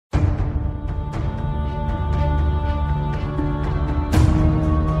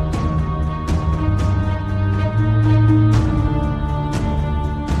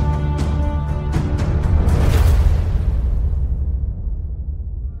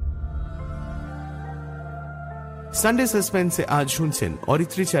Sunday সাসপেন্সে আজ শুনছেন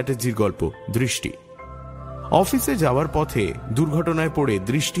অরিত্রি চ্যাটার্জির গল্প দৃষ্টি। অফিসে যাওয়ার পথে দুর্ঘটনায় পড়ে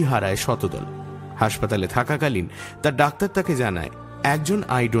দৃষ্টি হারায় শতদল। হাসপাতালে থাকাকালীন তার ডাক্তার তাকে জানায় একজন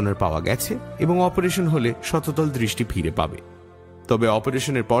আই ডোনার পাওয়া গেছে এবং অপারেশন হলে শতদল দৃষ্টি ফিরে পাবে। তবে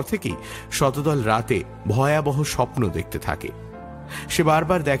অপারেশনের পর থেকেই শতদল রাতে ভয়াবহ স্বপ্ন দেখতে থাকে। সে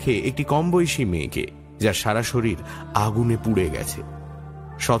বারবার দেখে একটি কম বয়সী মেয়েকে, যার সারা শরীর আগুনে পুড়ে গেছে।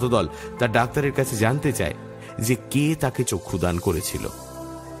 শতদল তার ডাক্তারের কাছে জানতে চায় যে কে তাকে চক্ষুদান করেছিল।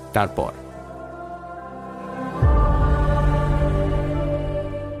 তারপর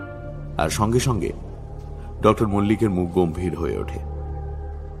আর সঙ্গে সঙ্গে ডক্টর মল্লিকের মুখ গম্ভীর হয়ে ওঠে।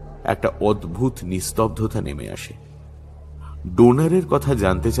 একটা অদ্ভুত নিস্তব্ধতা নেমে আসে। ডোনারের কথা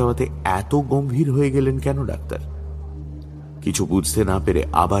জানতে চাওয়াতে এত গম্ভীর হয়ে গেলেন কেন ডাক্তার? কিছু বুঝতে না পেরে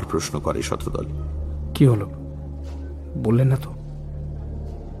আবার প্রশ্ন করে শতদল। কি হলো বললেন না তো?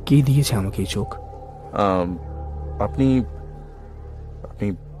 কে দিয়েছে আমাকে এই চোখ? আপনি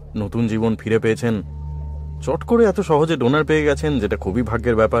নতুন জীবন ফিরে পেয়েছেন। চট করে এত সহজে ডোনার পেয়ে গেছেন, যেটা খুবই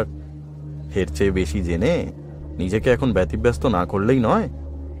ভাগ্যের ব্যাপার। এর চেয়ে বেশি জেনে নিজেকে এখন ব্যতিব্যস্ত না করলেই নয়।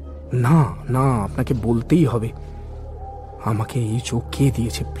 না না, আপনাকে বলতেই হবে আমাকে এই চোখ কে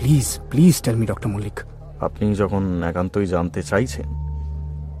দিয়েছে। Please please tell me doctor Mallick. আপনি যখন একান্তই জানতে চাইছেন,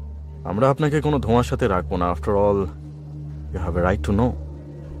 আমরা আপনাকে কোনো ধোঁয়ার সাথে রাখবো না। After all you have a right to know.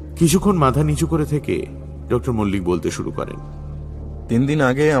 কিছুক্ষণ মাথা নিচু করে থেকে ডক্টর মল্লিক বলতে শুরু করেন। 3 দিন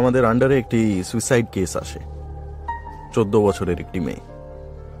আগে আমাদের আন্ডারে একটি সুইসাইড কেস আসে। 14 বছরের একটি মেয়ে,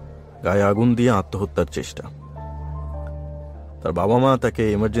 গায়ে আগুন দিয়ে আত্মহত্যার চেষ্টা। তার বাবা মা তাকে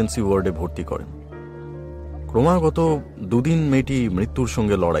এমার্জেন্সি ওয়ার্ডে ভর্তি করেন। ক্রমাগত 2 দিন মেয়েটি মৃত্যুর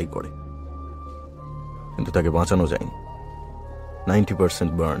সঙ্গে লড়াই করে, কিন্তু তাকে বাঁচানো যায়নি।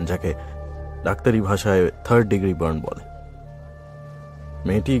 90% বার্ন, যাকে ডাক্তারি ভাষায় 3rd ডিগ্রি বার্ন বলে।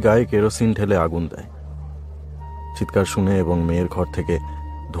 মেয়েটি গায়ে কেরোসিন ঢেলে আগুন দেয়। চিৎকার শুনে এবং মেয়ের ঘর থেকে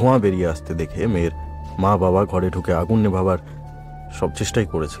ধোঁয়া বেরিয়ে আসতে দেখে মেয়ের মা বাবা ঘরে ঢুকে আগুন নেভাবার সব চেষ্টাই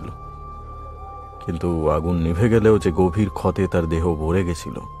করেছিল, কিন্তু আগুন নিভে গেলেও যে গভীর ক্ষতে তার দেহ ভরে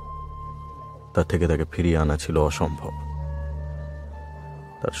গেছিল, তার থেকে তাকে ফিরিয়ে আনা ছিল অসম্ভব।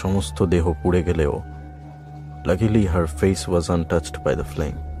 তার সমস্ত দেহ পুড়ে গেলেও luckily her face was untouched by the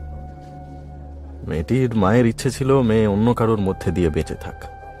flame. মেয়েটির মায়ের ইচ্ছে ছিল মেয়ে অন্য কারোর মধ্যে দিয়ে বেঁচে থাক,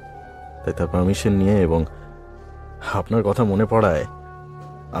 তাই তার পারমিশন নিয়ে এবং আপনার কথা মনে পড়ায়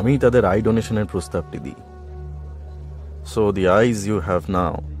আমি তাদের আই ডোনেশনের প্রস্তাবটি দিই। So the eyes you have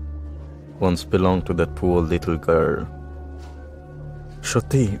now once belonged to that poor little girl.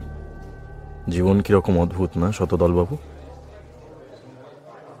 সত্যি জীবন কিরকম অদ্ভুত না শতদল বাবু?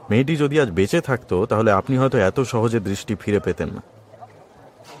 মেয়েটি যদি আজ বেঁচে থাকতো, তাহলে আপনি হয়তো এত সহজে দৃষ্টি ফিরে পেতেন না।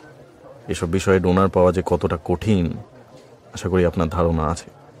 এসব বিষয়ে ডোনার পাওয়া যে কতটা কঠিন, আশা করি আপনার ধারণা আছে।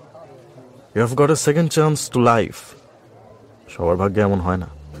 You have got a second chance to life. সবার ভাগ্যে এমন হয় না।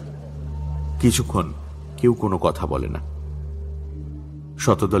 কিছুক্ষণ কেউ কোনো কথা বলে না।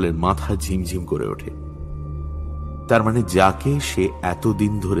 শতদলের মাথা ঝিমঝিম করে ওঠে। তার মানে যাকে সে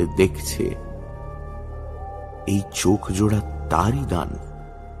এতদিন ধরে দেখছে, এই চোখ জোড়া তারই দান।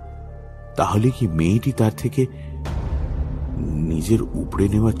 তাহলে কি মেয়েটি তার থেকে নিজের উপড়ে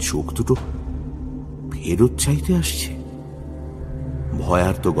নেওয়া চোখ দুটো ফেরত চাইতে আসছে?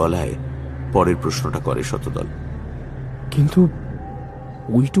 ভয়ার্ত গলায় পরের প্রশ্নটা করে শতদল। কিন্তু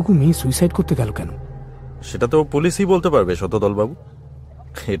ওইটুকু মেয়ে সুইসাইড করতে গেল কেন? সেটা তো পুলিশই বলতে পারবে শতদল বাবু।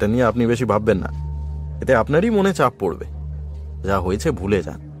 এটা নিয়ে আপনি বেশি ভাববেন না, এতে আপনারই মনে চাপ পড়বে। যা হয়েছে ভুলে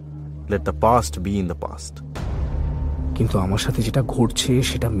যান। Let the past be in the past. কিন্তু আমার সাথে যেটা ঘটছে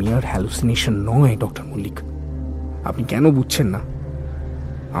সেটা মিয়ার হ্যালুসিনেশন নয় ডক্টর মল্লিক। আপনি কেন বুঝছেন না?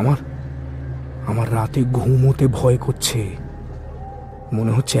 আমার রাতে ঘুমোতে ভয় করছে।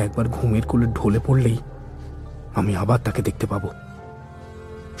 মনে হচ্ছে একবার ঘুমের কোলে ঢলে পড়লেই আমি আবার তাকে দেখতে পাবো।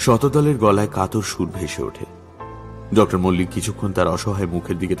 শতদলের গলায় কাতর সুর ভেসে ওঠে। ডক্টর মল্লিক কিছুক্ষণ তার অসহায়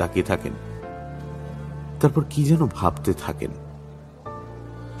মুখের দিকে তাকিয়ে থাকেন, তারপর কি যেন ভাবতে থাকেন।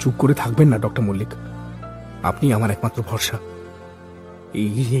 চুপ করে থাকবেন না ডক্টর মল্লিক, আপনি আমার একমাত্র ভরসা।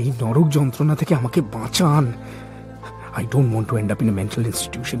 এই নরক যন্ত্রণা থেকে আমাকে বাঁচান। I don't want to end up in a mental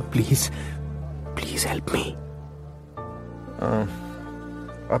institution. Please help me.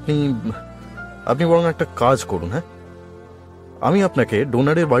 আপনি বরং একটা কাজ করুন। হ্যাঁ, আমি আপনাকে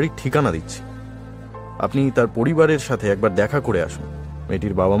ডোনারের বাড়ির ঠিকানা দিচ্ছি। আপনি তার পরিবারের সাথে একবার দেখা করে আসুন।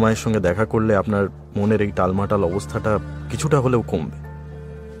 মেয়েটির বাবা মায়ের সঙ্গে দেখা করলে আপনার মনের এই টালমাটাল অবস্থাটা কিছুটা হলেও কমবে।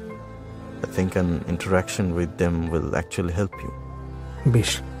 I think an interaction with them will actually help you.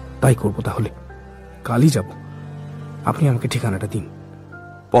 বেশ, তাই করব তাহলে। কালই যাব। আপনি আমাকে ঠিকানাটা দিন।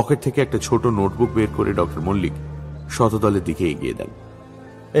 পকেট থেকে একটা ছোট নোটবুক বের করে ডক্টর মল্লিক শতদলের দিকে এগিয়ে দেন।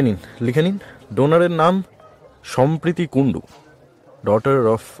 নিন, লিখে নিন। ডোনারের নাম সম্প্রীতি Kundu, daughter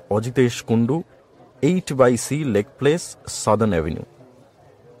of Ajitesh Kundu, 8/C lake place, southern avenue.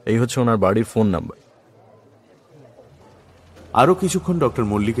 এই হচ্ছে ওনার বাড়ির ফোন নাম্বার। আরো কিছুক্ষণ ডক্টর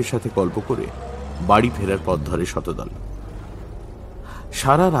মল্লিকের সাথে গল্প করে বাড়ি ফেরার পথ ধরে শতদল।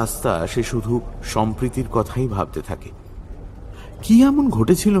 সারা রাস্তা সে শুধু সম্প্রীতির কথাই ভাবতে থাকে। কি এমন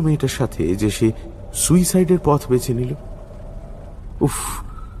ঘটেছিল মেয়েটার সাথে যে সে সুইসাইডের পথ বেছে নিল? উফ,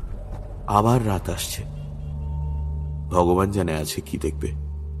 আবার রাত আসছে, ভগবান জানে আছে কি দেখবে।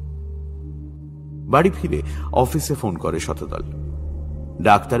 বাড়ি ফিরে অফিসে ফোন করে শতদল।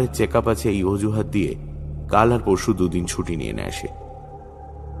 ডাক্তারের চেক আপ আছে এই অজুহাত দিয়ে কাল আর পরশু 2 দিন ছুটি নিয়ে নেয় সে।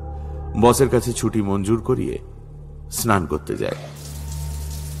 বসের কাছে ছুটি মঞ্জুর করিয়ে স্নান করতে যায়।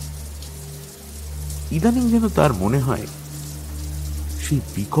 ইদানিং যেন তার মনে হয় সেই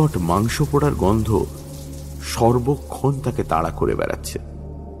বিকট মাংস পোড়ার গন্ধ সর্বক্ষণ তাকে তাড়া করে বেড়াচ্ছে।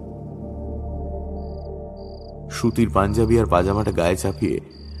 সুতির পাঞ্জাবি আর পাজামাটা গায়ে চাপিয়ে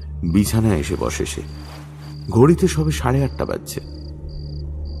বিছানায় এসে বসে সে। ঘড়িতে সবে 8:30 বাজছে।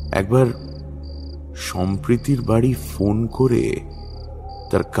 একবার সম্প্রীতির বাড়ি ফোন করে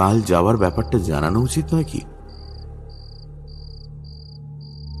তার কাল যাওয়ার ব্যাপারটা জানানো উচিত নয় কি?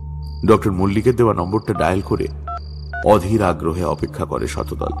 ডক্টর মল্লিকের দেওয়া নম্বরটা ডায়াল করে অধীর আগ্রহে অপেক্ষা করে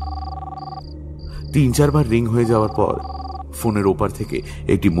শতদল। 3-4 বার রিং হয়ে যাওয়ার পর ফোনের ওপার থেকে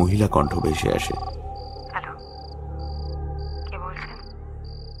একটি মহিলা কণ্ঠ ভেসে আসে।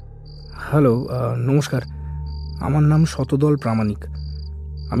 হ্যালো, নমস্কার, আমার নাম শতদল প্রামাণিক।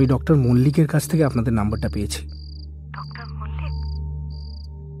 আমি ডক্টর মল্লিকের কাছ থেকে আপনাদের নাম্বারটা পেয়েছি। ডক্টর মল্লিক,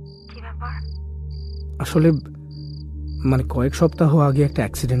 কি ব্যাপার? আসলে কয়েক সপ্তাহ আগে একটা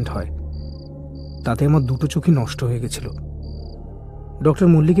অ্যাক্সিডেন্ট হয়, তাতে আমার 2টো চোখই নষ্ট হয়ে গেছিল। ডক্টর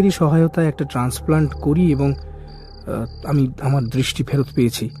মল্লিকেরই সহায়তায় একটা ট্রান্সপ্লান্ট করি এবং আমি আমার দৃষ্টি ফেরত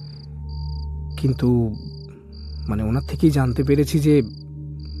পেয়েছি। কিন্তু ওনার থেকেই জানতে পেরেছি যে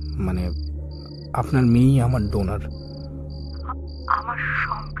আপনার মেয়েই আমার ডোনার। আমার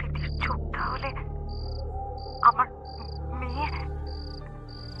সম্প্রীতির চোখ তাহলে আমার মেয়ে?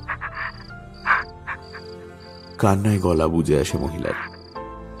 কান্নায় গলা বুঝে আসে মহিলার।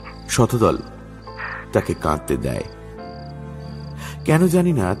 শতদল তাকে কাঁদতে দেয়। কেন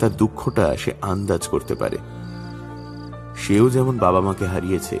জানি না, তার দুঃখটা সে আন্দাজ করতে পারে। সেও যেমন বাবা মাকে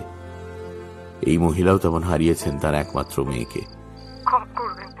হারিয়েছে, এই মহিলাও তেমন হারিয়েছেন তার একমাত্র মেয়েকে। ক্ষমা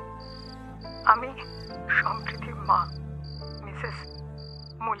করবেন, আমি সম্প্রীতির মা, মিসেস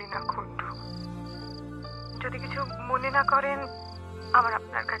মলিনা কুন্ডু। যদি কিছু মনে না করেন, আমার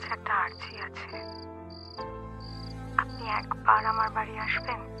আপনার কাছে একটা আর্জি আছে। আপনি একবার আমার বাড়ি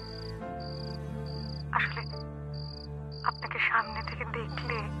আসবেন? আসলে আপনাকে সামনে থেকে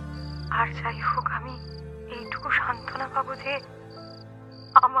দেখলে আর যাই হোক আমি এইটুকু সান্ত্বনা পাবো যে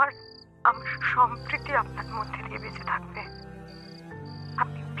আমার সম্প্রীতি আপনার মধ্যে দিয়ে বেঁচে থাকবে।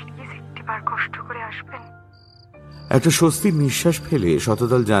 আপনি প্লিজ একটিবার কষ্ট করে আসবেন। একটা স্বস্তির নিঃশ্বাস ফেলে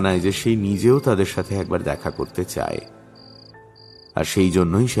শতদল জানায় যে সেই নিজেও তাদের সাথে একবার দেখা করতে চায়, আর সেই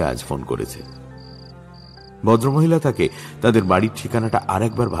জন্যই সে আজ ফোন করেছে। ভদ্রমহিলা তাকে তাদের বাড়ির ঠিকানাটা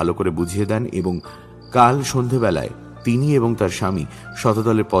আরেকবার ভালো করে বুঝিয়ে দেন এবং কাল সন্ধেবেলায় তিনি এবং তার স্বামী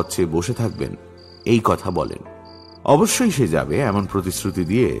শতদলের পথ চেয়ে বসে থাকবেন এই কথা বলেন। অবশ্যই সে যাবে এমন প্রতিশ্রুতি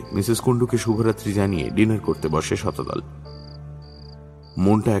দিয়ে মিসেস কুন্ডুকে শুভরাত্রি জানিয়ে ডিনার করতে বসে শতদল।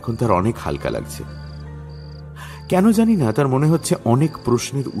 মনটা এখন তার অনেক হালকা লাগছে। কেন জানি না, তার মনে হচ্ছে অনেক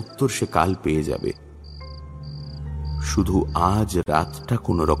প্রশ্নের উত্তর সে কাল পেয়ে যাবে। শুধু আজ রাতটা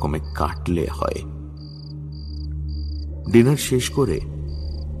কোনো রকমে কাটলে হয়। ডিনার শেষ করে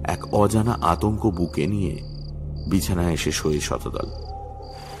এক অজানা আতঙ্ক বুকে নিয়ে বিছানায় এসে শোয়ে শতদল।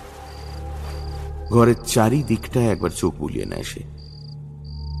 ঘরের চারিদিকটায় একবার চোখ বুলিয়ে নেয় সে।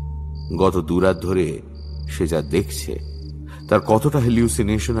 গত 2 রাত ধরে সে যা দেখছে তার কতটা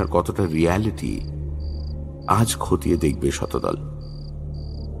হ্যালিউসিনেশন আর কতটা রিয়ালিটি আজ খতিয়ে দেখবে শতদল।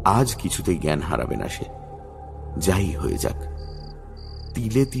 আজ কিছুতেই জ্ঞান হারাবে না সে, যাই হয়ে যাক।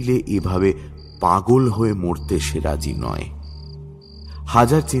 তিলে তিলে এভাবে পাগল হয়ে মরতে সে রাজি নয়।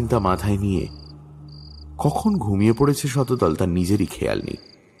 হাজার চিন্তা মাথায় নিয়ে কখন ঘুমিয়ে পড়েছে শতদল তার নিজেরই খেয়াল নেই।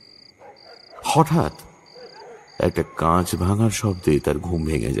 হঠাৎ একটা কাঁচ ভাঙার শব্দে তার ঘুম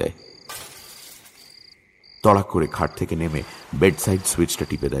ভেঙে যায়। তড়াক করে খাট থেকে নেমে বেডসাইড সুইচটা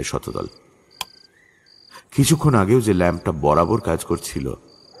টিপে দেয় শতদল। কিছুক্ষণ আগেও যে ল্যাম্পটা বরাবর কাজ করছিল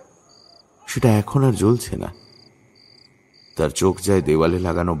সেটা এখন আর জ্বলছে না। তার চোখ যায় দেওয়ালে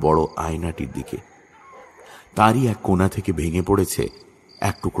লাগানো বড় আয়নাটির দিকে। তারই এক কোণা থেকে ভেঙে পড়েছে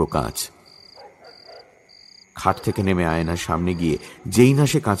এক টুকরো কাঁচ। খাট থেকে নেমে আয়নার সামনে গিয়ে যেই না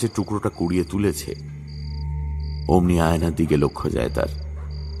সে কাঁচের টুকরোটা কুড়িয়ে তুলেছে, অমনি আয়নার দিকে লক্ষ্য যায় তার,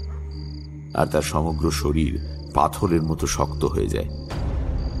 আর তার সমগ্র শরীর পাথরের মতো শক্ত হয়ে যায়।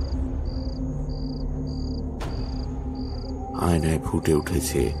 আয়নায় ফুটে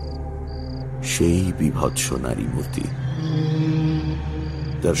উঠেছে সেই বিভৎস নারী মূর্তি।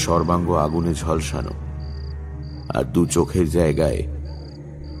 তার সর্বাঙ্গ আগুনে ঝলসানো, আর দু চোখের জায়গায়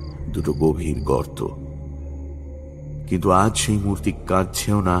দুটো গভীর গর্ত। কিন্তু আজ সেই মূর্তি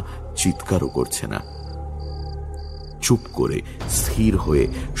কাঁদছেও না, চিৎকারও করছে না। চুপ করে স্থির হয়ে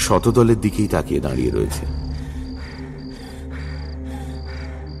শতদলের দিকেই তাকিয়ে দাঁড়িয়ে রয়েছে।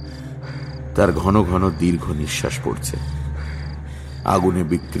 তার ঘন ঘন দীর্ঘ নিঃশ্বাস পড়ছে। আগুনে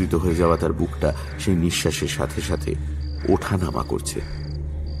বিকৃত হয়ে যাওয়া তার বুকটা সেই নিঃশ্বাসের সাথে সাথে ওঠানামা করছে।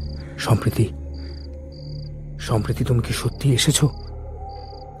 সম্প্রীতি, সম্প্রীতি, তুমি কি সত্যি এসেছো?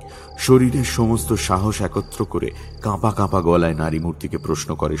 শরীরের সমস্ত সাহস একত্র করে কাঁপা কাঁপা গলায় নারী মূর্তিকে প্রশ্ন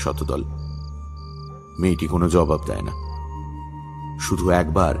করে শতদল। মেয়েটি কোনো জবাব দেয় না, শুধু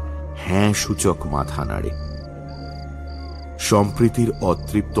একবার হ্যাঁ সূচক মাথা নাড়ে। সম্প্রীতির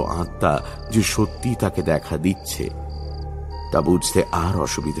অতৃপ্ত আত্মা যে সত্যি তাকে দেখা দিচ্ছে তা বুঝতে আর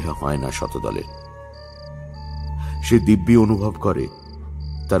অসুবিধা হয় না শতদলের। সে দিব্যি অনুভব করে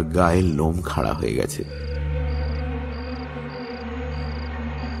তার গায়ের লোম খাড়া হয়ে গেছে।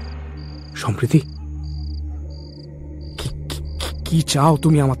 সম্প্রীতি, কি চাও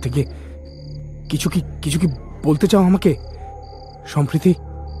তুমি আমার থেকে? কিছু কি বলতে চাও আমাকে সম্প্রীতি?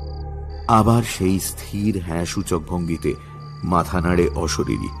 আবার সেই স্থির হ্যাঁ সূচক ভঙ্গিতে মাথা নাড়ে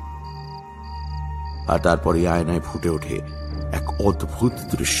অশরীরী। আর তারপরে আয়নায় ফুটে ওঠে এক অদ্ভুত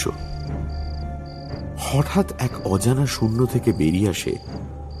দৃশ্য। হঠাৎ এক অজানা শূন্য থেকে বেরিয়ে আসে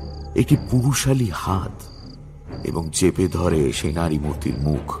একটি পুরুষালী হাত এবং চেপে ধরে সেই নারী মূর্তির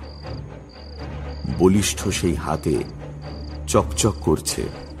মুখ। বলিষ্ঠ সেই হাতে চকচক করছে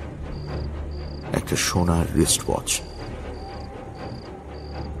একটা সোনার রিস্ট ওয়াচ।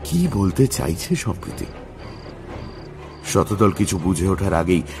 কি বলতে চাইছে সম্প্রীতি? শতদল কিছু বুঝে ওঠার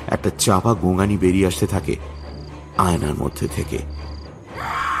আগেই একটা চাপা গোঙানি বেরিয়ে আসতে থাকে আয়নার মধ্যে থেকে।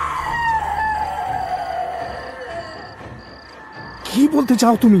 কি বলতে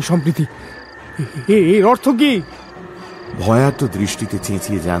চাও তুমি সম্প্রীতি? এর অর্থ কি? ভয়ার্ত দৃষ্টিতে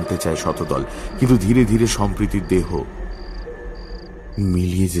চেঁচিয়ে জানতে চায় শতদল, কিন্তু ধীরে ধীরে সম্প্রীতির দেহ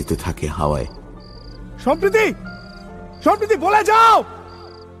মিলিয়ে যেতে থাকে হাওয়ায়। সম্প্রীতি, সম্প্রীতি, বলে যাও,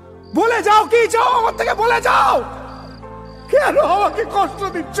 বলে যাও, কি চাও আমার থেকে, বলে যাও। কেন আমাকে কষ্ট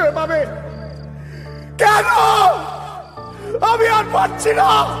দিচ্ছ এভাবে? কেন? আমি আর পারছি না।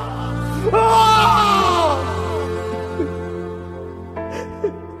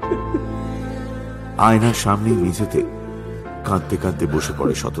 আয়নার সামনে মেঝেতে কাঁদতে কাঁদতে বসে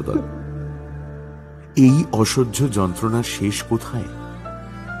পড়ে শতদল। এই অসহ্য যন্ত্রণার শেষ কোথায়?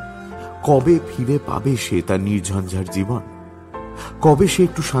 কবে ফিরে পাবে সে তার নির্ঝঞ্ঝাট জীবন? কবে সে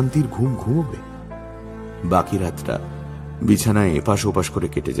একটু শান্তির ঘুম ঘুমোবে? বাকি রাতটা বিছানায় এপাশ ওপাশ করে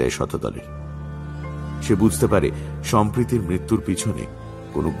কেটে যায় শতদলের। সে বুঝতে পারে সম্প্রীতির মৃত্যুর পিছনে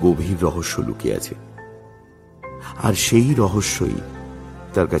কোনো গভীর রহস্য লুকিয়ে আছে, আর সেই রহস্যই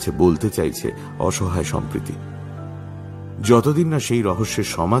তার কাছে বলতে চাইছে অসহায় সম্প্রীতি। যতদিন না সেই রহস্যের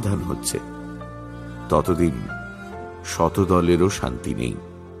সমাধান হচ্ছে ততদিন শতদলেরও শান্তি নেই।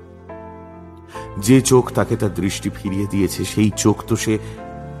 যে চোখ তাকে তার দৃষ্টি ফিরিয়ে দিয়েছে সেই চোখ তো সে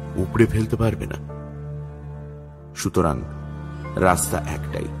উপড়ে ফেলতে পারবে না। সুতরাং রাস্তা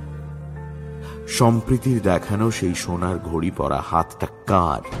একটাই, সম্প্রীতির দেখানো সেই সোনার ঘড়ি পরা হাতটা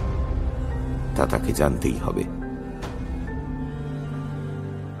কার তা তাকে জানতেই হবে।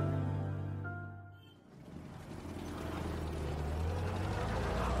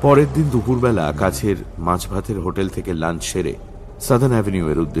 পরের দিন দুপুরবেলা কাছের মাছ ভাতের হোটেল থেকে লাঞ্চ সেরে সাদার্ন অ্যাভিনিউ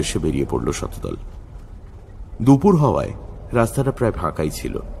এর উদ্দেশ্যে বেরিয়ে পড়ল শতদল। দুপুর হওয়ায় রাস্তাটা প্রায় ফাঁকাই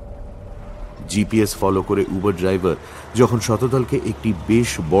ছিল। জিপিএস ফলো করে উবার ড্রাইভার যখন শতদলকে একটি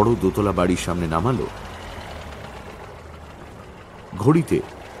বেশ বড় দোতলা বাড়ির সামনে নামালো, ঘড়িতে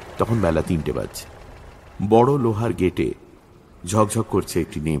তখন বেলা 3টে বাজছে। বড় লোহার গেটে ঝকঝক করছে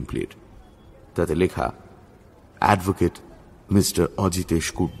একটি নেম প্লেট, তাতে লেখা অ্যাডভোকেট মিস্টার অজিতেশ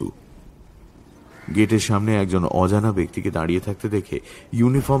কুড্ডু। গেটের সামনে একজন অজানা ব্যক্তিকে দাঁড়িয়ে থাকতে দেখে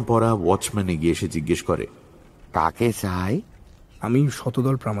ইউনিফর্ম পরা ওয়াচম্যান এগিয়ে এসে জিজ্ঞেস করে, কাকে চাই? আমি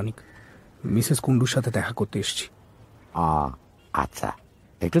শতদল প্রামাণিক, মিসেস কুন্ডুর সাথে দেখা করতে এসেছি। আচ্ছা,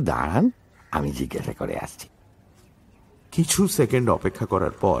 একটু দাঁড়ান, আমি জিজ্ঞাসা করে আসছি। কিছু সেকেন্ড অপেক্ষা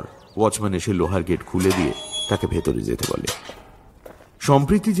করার পর ওয়াচম্যান এসে লোহার গেট খুলে দিয়ে তাকে ভেতরে যেতে বলে।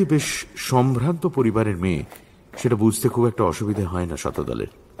 সম্প্রীতি যে বেশ সম্ভ্রান্ত পরিবারের মেয়ে সেটা বুঝতে খুব একটা অসুবিধা হয় না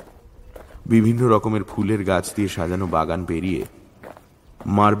শতদলের। বিভিন্ন রকমের ফুলের গাছ দিয়ে সাজানো বাগান পেরিয়ে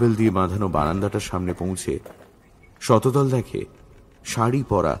মার্বেল দিয়ে বাঁধানো বারান্দাটার সামনে পৌঁছে শতদল দেখে শাড়ি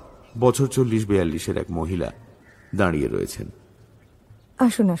পরা বছর 40-42 এক মহিলা দাঁড়িয়ে রয়েছেন।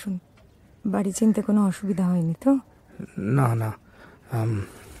 আসুন আসুন, বাড়ি চিনতে কোনো অসুবিধা হয়নি তো? না না,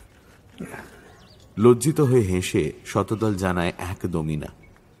 লজ্জিত হয়ে হেসে শতদল জানায় একদমই না।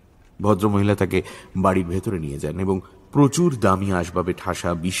 ভদ্রমহিলা তাকে বাড়ির ভেতরে নিয়ে যান এবং প্রচুর দামি আসবাবে ঠাসা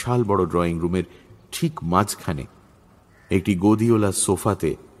বিশাল বড় ড্রয়িং রুমের ঠিক মাঝখানে একটি গদিওয়ালা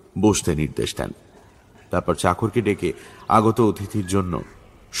সোফাতে বসতে নির্দেশ দেন। তারপর চাকরকে ডেকে আগত অতিথির জন্য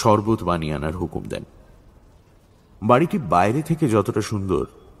শরবত বানিয়ে আনার হুকুম দেন। বাড়িটি বাইরে থেকে যতটা সুন্দর,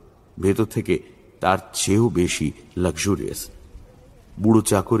 ভেতর থেকে তার চেয়েও বেশি লাক্সুরিয়াস। বুড়ো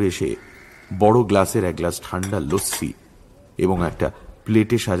চাকর এসে বড় গ্লাসের এক গ্লাস ঠান্ডা লস্যি এবং একটা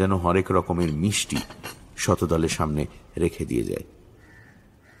প্লেটে সাজানো হরেক রকমের মিষ্টি শতদলের সামনে রেখে দিয়ে যায়।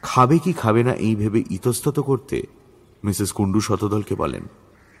 খাবে কি খাবে না এই ভেবে ইতস্তত করতে মিসেস কুন্ডু শতদলকে বলেন,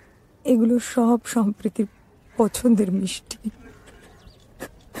 এগুলো সব সম্প্রীতির পছন্দের মিষ্টি।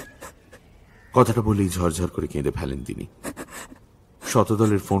 কথাটা বলেই ঝরঝর করে কেঁদে ফেলেন তিনি।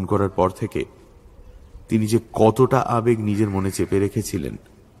 শতদলের ফোন করার পর থেকে তিনি যে কতটা আবেগ নিজের মনে চেপে রেখেছিলেন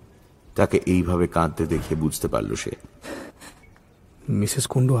তাকে এইভাবে কাঁদতে দেখে বুঝতে পারল সে। মিসেস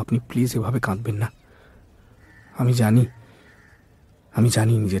কুন্ডু, আপনি প্লিজ এভাবে কাঁদবেন না। আমি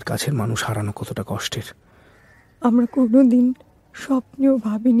জানি নিজের কাছের মানুষ হারানো কতটা কষ্টের। আমরা কোনোদিন স্বপ্নেও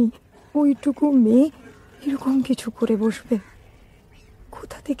ভাবিনি ওইটুকু মেয়ে এরকম কিছু করে বসবে।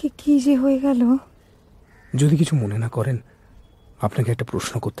 কোথা থেকে কি যে হয়ে গেল। যদি কিছু মনে না করেন, আপনাকে একটা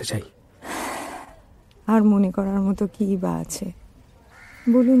প্রশ্ন করতে চাই। আর মনে করার মতো কি বা আছে,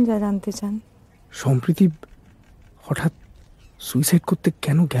 বলুন যা জানতে চান। সম্প্রীতি হঠাৎ সুইসাইড করতে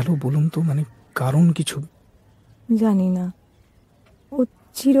কেন গেল বলুন তো, মানে কারণ কিছু? জানি না, ও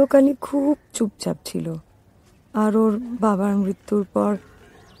চিরকালই খুব চুপচাপ ছিল, আর ওর বাবার মৃত্যুর পর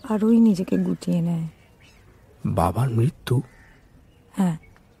আরোই নিজেকে গুটিয়ে নেয়। বাবার মৃত্যু? হ্যাঁ,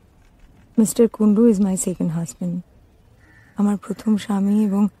 mister Kundu is my second husband. আমার প্রথম স্বামী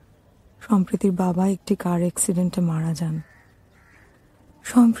এবং সম্প্রীতির বাবা একটি কার অ্যাক্সিডেন্টে মারা যান।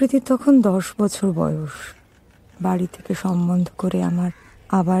 সম্প্রীতির তখন 10 বছর বয়স। বাড়ি থেকে সম্বন্ধ করে আমার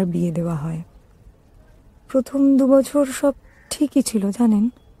আবার বিয়ে দেওয়া হয়। প্রথম 2 বছর সব ঠিকই ছিল জানেন।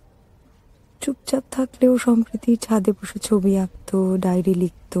 চুপচাপ থাকলেও সম্প্রীতি ছাদে বসে ছবি আঁকতো, ডায়েরি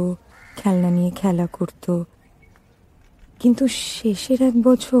লিখতো, খেলনা নিয়ে খেলা করত। কিন্তু শেষের 1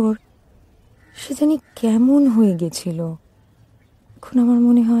 বছর সে জানি কেমন হয়ে গেছিল। এখন আমার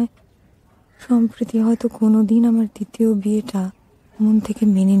মনে হয় সম্প্রীতি হয়তো কোনোদিন আমার দ্বিতীয় বিয়েটা মন থেকে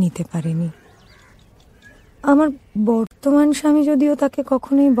মেনে নিতে পারেনি। আমার বর্তমান স্বামী যদিও তাকে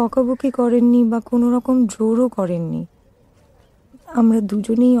কখনোই বকাবকি করেননি বা কোনো রকম জোরও করেননি। আমরা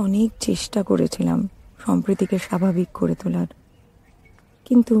দুজনেই অনেক চেষ্টা করেছিলাম সম্প্রীতিকে স্বাভাবিক করে তোলার,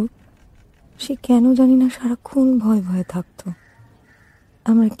 কিন্তু সে কেন জানি না সারাক্ষণ ভয় ভয়ে থাকতো।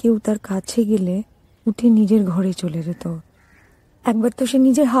 আমরা কেউ তার কাছে গেলে উঠে নিজের ঘরে চলে যেত। একবার তো সে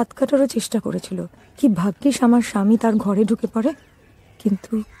নিজের হাত কাটারও চেষ্টা করেছিল। কি ভাগ্যিস আমার স্বামী তার ঘরে ঢুকে পড়ে,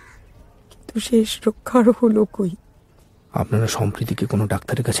 কিন্তু শেষ রক্ষার হলো কই। আপনারা সম্প্রীতিকে কোনো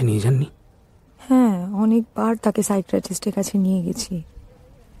ডাক্তারের কাছে নিয়ে যাননি? হ্যাঁ, অনেকবার তাকে সাইকিয়াট্রিস্টের কাছে নিয়ে গেছি,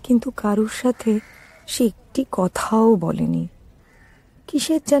 কিন্তু কারুর সাথে সে একটি কথাও বলেনি।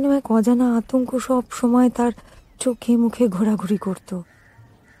 কিসের যেন এক অজানা আতঙ্ক সব সময় তার চোখে মুখে ঘোরাঘুরি করত।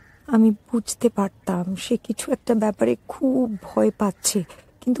 আমি বুঝতে পারতাম সে কিছু একটা ব্যাপারে খুব ভয় পাচ্ছে,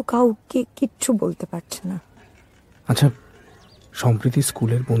 কিন্তু কাউকে কিচ্ছু বলতে পারছে না। আচ্ছা, সম্প্রীতি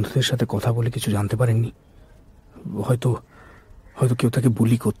স্কুলের বন্ধুদের সাথে কথা বলে কিছু জানতে পারেননি? হয়তো কেউ তাকে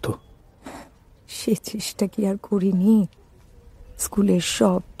বুলি করত। সে চেষ্টা কি আর করিনি? স্কুলের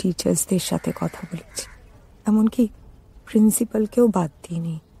সব টিচার্সদের সাথে কথা বলেছি, এমনকি প্রিন্সিপালকেও বাদ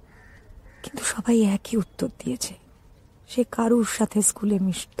দিইনি, কিন্তু সবাই একই উত্তর দিয়েছে। সে কারুর সাথে স্কুলে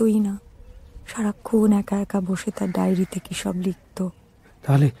মিশতই না, সারাক্ষণ একা একা বসে তার ডায়েরিতে কি সব লিখত।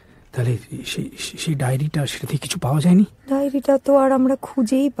 তাহলে সেই ডায়েরিটা, সেটা থেকে কিছু পাওয়া যায়নি? ডায়েরিটা তো আর আমরা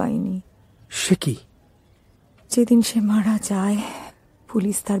খুঁজেই পাইনি। সে কি? যেদিন সে মারা যায়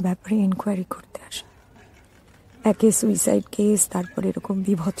পুলিশ তার ব্যাপারে এনকোয়ারি করতে আসে। একে সুইসাইড কেস, তারপর এরকম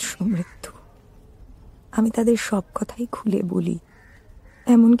বিভৎস মৃত্যু। আমি তাদের সব কথাই খুলে বলি,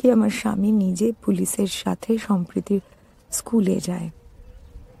 এমনকি আমার স্বামী নিজে পুলিশের সাথে সম্প্রীতির স্কুলে যায়।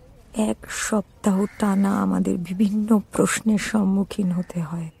 1 সপ্তাহ টানা আমাদের বিভিন্ন প্রশ্নের সম্মুখীন হতে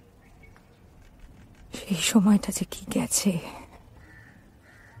হয়। সেই সময়টা যে কি গেছে।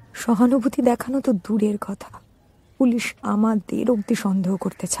 সহানুভূতি দেখানো তো দূরের কথা, পুলিশ আমাদের অবধি সন্দেহ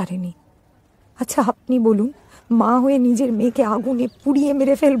করতে ছাড়েনি। আচ্ছা আপনি বলুন, মা হয়ে নিজের মেয়েকে আগুনে পুড়িয়ে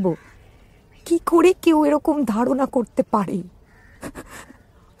মেরে ফেলবো? কি করে কেউ এরকম ধারণা করতে পারে?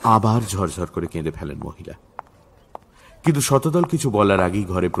 আবার ঝরঝর করে কেঁদে ফেলেন মহিলা। কিন্তু শতদল কিছু বলার আগেই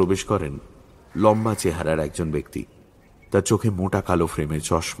ঘরে প্রবেশ করেন লম্বা চেহারার একজন ব্যক্তি। তার চোখে মোটা কালো ফ্রেমের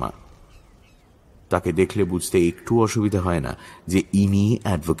চশমা। তাকে দেখলে বুঝতে একটু অসুবিধা হয় না যে ইনি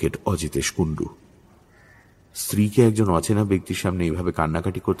অ্যাডভোকেট অজিতেশ কুণ্ডু। স্ত্রীকে একজন অচেনা ব্যক্তির সামনে এইভাবে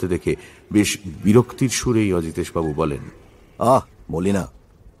কান্নাকাটি করতে দেখে বেশ বিরক্তির সুরেই অজিতেশবাবু বলেন, বলি না,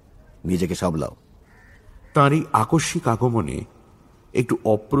 নিজেকে সামলাও। তাঁর এই আকস্মিক আগমনে একটু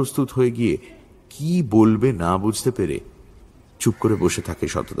অপ্রস্তুত হয়ে গিয়ে কি বলবে না বুঝতে পেরে চুপ করে বসে থাকে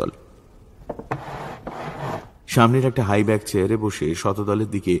শতদল। সামনের একটা হাইব্যাক চেয়ারে বসে শতদলের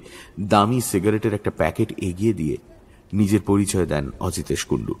দিকে দামি সিগারেটের একটা প্যাকেট এগিয়ে দিয়ে নিজের পরিচয় দেন অজিতেশ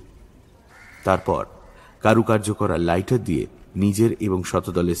কুণ্ডু। তারপর কারুকার্য করা লাইটার দিয়ে নিজের এবং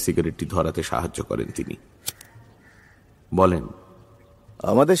শতদলের সিগারেটটি ধরাতে সাহায্য করেন তিনি। বলেন,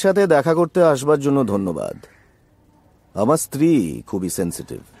 আমাদের সাথে দেখা করতে আসবার জন্য ধন্যবাদ। আমার স্ত্রী খুবই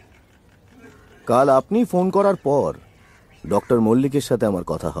সেন্সিটিভ। কাল আপনি ফোন করার পর ডক্টর মল্লিকের সাথে আমার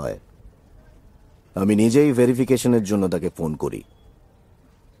কথা হয়। আমি নিজেই ভেরিফিকেশনের জন্য তাকে ফোন করি।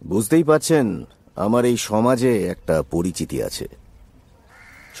 বুঝতেই পাচ্ছেন, আমার এই সমাজে একটা পরিচিতি আছে।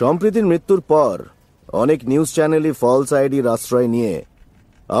 সম্প্রীতির মৃত্যুর পর অনেক নিউজ চ্যানেলই ফলস আইডির আশ্রয় নিয়ে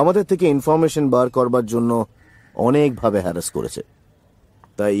আমাদের থেকে ইনফরমেশন বার করবার জন্য অনেকভাবে হ্যারাস করেছে।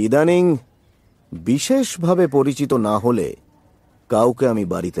 তাই ইদানিং বিশেষভাবে পরিচিত না হলে কাউকে আমি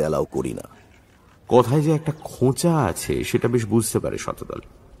বাড়িতে অ্যালাউ করি না। কথায় যে একটা খোঁচা আছে সেটা বেশ বুঝতে পারে শতদল,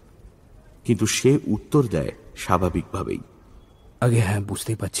 কিন্তু সে উত্তর দেয় স্বাভাবিকভাবেই। আগে হ্যাঁ,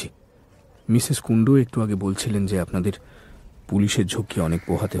 বুঝতেই পারছি। মিসেস কুণ্ডু একটু আগে বলছিলেন যে আপনাদের পুলিশের ঝুঁকি অনেক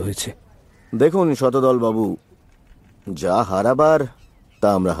পোহাতে হয়েছে। দেখুন শতদল বাবু, যা হারাবার তা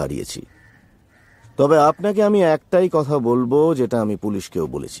আমরা হারিয়েছি। তবে আপনাকে আমি একটাই কথা বলবো, যেটা আমি পুলিশকেও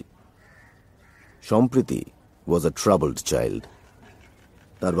বলেছি। সম্প্রীতি ওয়াজ আ ট্রাবলড চাইল্ড।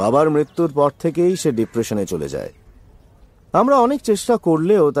 তার বাবার মৃত্যুর পর থেকেই সে ডিপ্রেশনে চলে যায়। আমরা অনেক চেষ্টা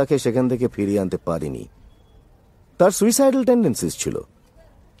করলেও তাকে সেখান থেকে ফিরিয়ে আনতে পারিনি। তার সুইসাইডাল টেন্ডেন্সিস ছিল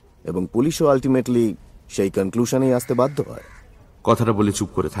এবং পুলিশও আলটিমেটলি সেই কনক্লুশনেই আসতে বাধ্য হয়। কথাটা বলে চুপ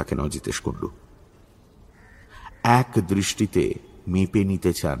করে থাকেন অজিতেশ কুণ্ডু। এক দৃষ্টিতে মেপে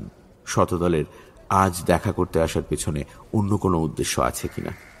নিতে চান শতদলের আজ দেখা করতে আসার পেছনে অন্য কোনো উদ্দেশ্য আছে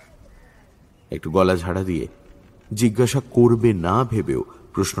কিনা। একটু গলা ঝাড়া দিয়ে জিজ্ঞাসা করবে না ভেবেও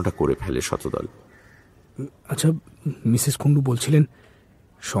প্রশ্নটা করে ফেলে শতদল। আচ্ছা, মিসেস কুণ্ডু বলছিলেন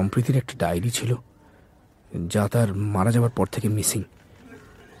সম্প্রীতির একটা ডায়েরি ছিল যা তার মারা যাওয়ার পর থেকে মিসিং।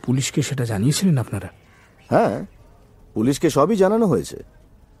 পুলিশকে সেটা জানিয়েছিলেন আপনারা? হ্যাঁ, পুলিশকে সবই জানানো হয়েছে।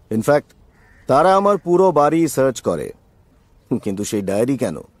 ইনফ্যাক্ট তারা আমার পুরো বাড়ি সার্চ করে, কিন্তু সেই ডায়েরি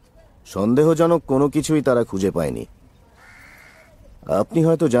কেন, সন্দেহজনক কোনো কিছুই তারা খুঁজে পায়নি। আপনি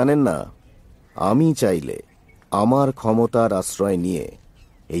হয়তো জানেন না, আমি চাইলে আমার ক্ষমতার আশ্রয় নিয়ে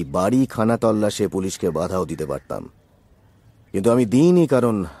এই বাড়ি খানা তল্লাশে পুলিশকে বাধাও দিতে পারতাম, কিন্তু আমি দিইনি,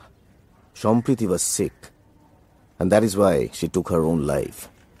 কারণ Sampriti was sick and that is why she took her own life.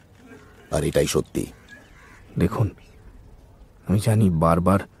 আর এটাই সত্যি। দেখুন, আমি জানি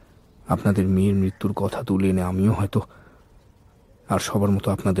বারবার আপনাদের মেয়ের মৃত্যুর কথা তুলে এনে আমিও হয়তো আর সবার মতো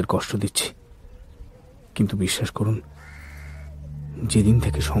আপনাদের কষ্ট দিচ্ছি, কিন্তু বিশ্বাস করুন, যেদিন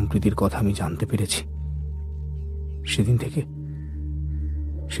থেকে সম্প্রীতির কথা আমি জানতে পেরেছি সেদিন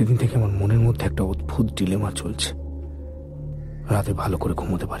থেকে আমার মনের মধ্যে একটা অদ্ভুত ডিলেমা চলছে। রাতে ভালো করে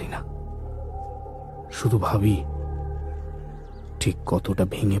ঘুমোতে পারি না। শুধু ভাবি ঠিক কতটা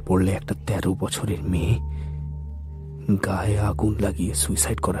ভেঙে পড়লে একটা 13 বছরের মেয়ে গায়ে আগুন লাগিয়ে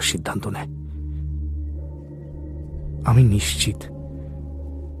সুইসাইড করার সিদ্ধান্ত নেয়। আমি নিশ্চিত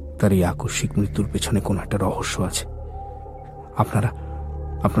তার এই আকস্মিক মৃত্যুর পেছনে কোনো একটা রহস্য আছে।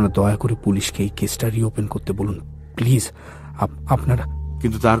 আপনারা দয়া করে পুলিশকে এই কেসটা রিওপেন করতে বলুন প্লিজ। আপনারা।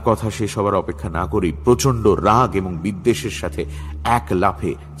 কিন্তু তার কথা শেষ হবার অপেক্ষা না করেই প্রচন্ড রাগ এবং বিদ্বেষের সাথে এক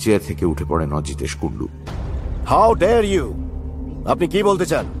লাফে চেয়ার থেকে উঠে পড়েন Ajitesh Kundu. How dare you! আপনি কি বলতে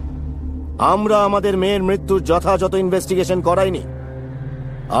চান? আমরা আমাদের মেয়ের মৃত্যুর যথাযথ ইনভেস্টিগেশন করাইনি?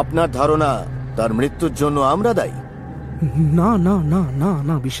 আপনার ধারণা তার মৃত্যুর জন্য আমরা দায়ী? না না না না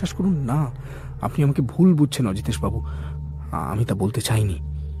না, বিশ্বাস করুন না, আপনি আমাকে ভুল বুঝছেন অজিতেশ বাবু। আমি তা বলতে চাইনি।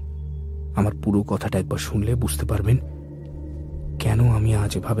 আমার পুরো কথাটা একবার শুনলে বুঝতে পারবেন কেন আমি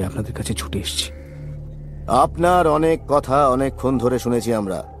আজ এভাবে আপনাদের কাছে ছুটে এসেছি। আপনার অনেক কথা অনেকক্ষণ ধরে শুনেছি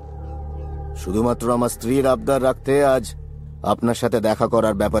আমরা। শুধুমাত্র আমার স্ত্রীর আবদার রাখতে আজ আপনার সাথে দেখা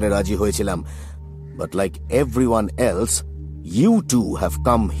করার ব্যাপারে রাজি হয়েছিলাম। But like everyone else, you too have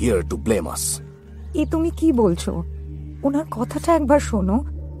come here to blame us. এ তুমি কি বলছো? ওনার কথাটা একবার শোনো।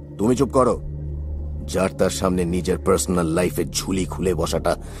 তুমি চুপ করো। যার তার সামনে নিজের পার্সোনাল লাইফে ঝুলি খুলে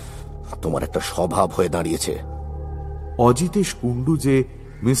বসাটা তোমার একটা স্বভাব হয়ে দাঁড়িয়েছে। অজিতেশ কুণ্ডু যে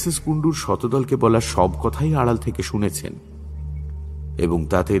মিসেস কুণ্ডুর শতদলকে বলা সব কথাই আড়াল থেকে শুনেছেন এবং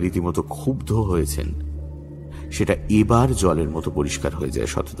তাতে রীতিমতো ক্ষুব্ধ হয়েছেন, সেটা এবার জলের মতো পরিষ্কার হয়ে যায়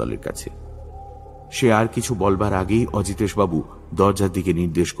শতদলের কাছে। সে আর কিছু বলবার আগেই অজিতেশবাবু দরজার দিকে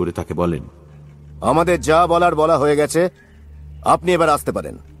নির্দেশ করে তাকে বলেন, আমাদের যা বলার বলা হয়ে গেছে, আপনি এবার আসতে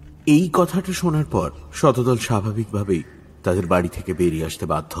পারেন। এই কথাটা শোনার পর শতদল স্বাভাবিকভাবেই তাদের বাড়ি থেকে বেরিয়ে আসতে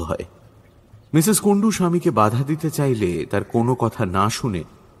বাধ্য হয়। মিসেস কুন্ডু স্বামীকে বাধা দিতে চাইলে তার কোনো কথা না শুনে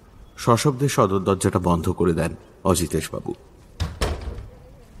সশব্দে সদর দরজাটা বন্ধ করে দেন অজিতেশবাবু।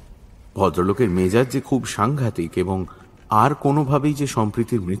 ভদ্রলোকের মেজাজ যে খুব সাংঘাতিক এবং আর কোনোভাবেই যে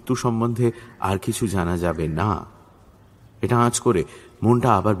সম্প্রীতির মৃত্যু সম্বন্ধে আর কিছু জানা যাবে না, এটা আঁচ করে মনটা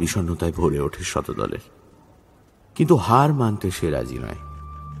আবার বিষণ্ণতায় ভরে ওঠে শতদলের। কিন্তু হার মানতে সে রাজি নয়।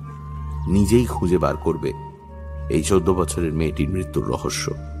 নিজেই খুঁজে বার করবে এই 14 বছরের মেয়েটির মৃত্যুর রহস্য।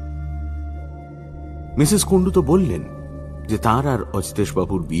 মিসেস কুন্ডু তো বললেন যে তাঁর আর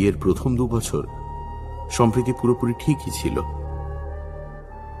অজিতেশবাবুর বিয়ের প্রথম 2 বছর সম্প্রীতি পুরোপুরি ঠিকই ছিল।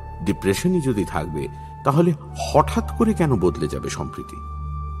 ডিপ্রেশনই যদি থাকবে, তাহলে হঠাৎ করে কেন বদলে যাবে সম্প্রীতি?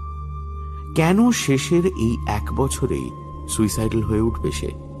 কেন শেষের এই 1 বছরেই সুইসাইডাল হয়ে উঠবে সে?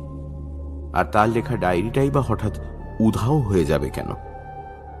 আর তার লেখা ডায়েরিটাই বা হঠাৎ উধাও হয়ে যাবে কেন?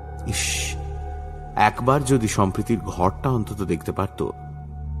 ইস, একবার যদি সম্প্রীতির ঘরটা অন্তত দেখতে পারত,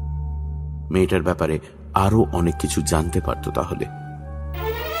 মেয়েটার ব্যাপারে আরো অনেক কিছু জানতে পারত তাহলে।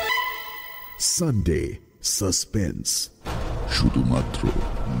 সানডে সাসপেন্স, শুধুমাত্র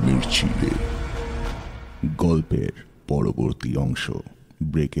মির্চিতে। গল্পের পরবর্তী অংশ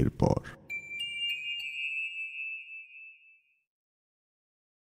ব্রেকের পর।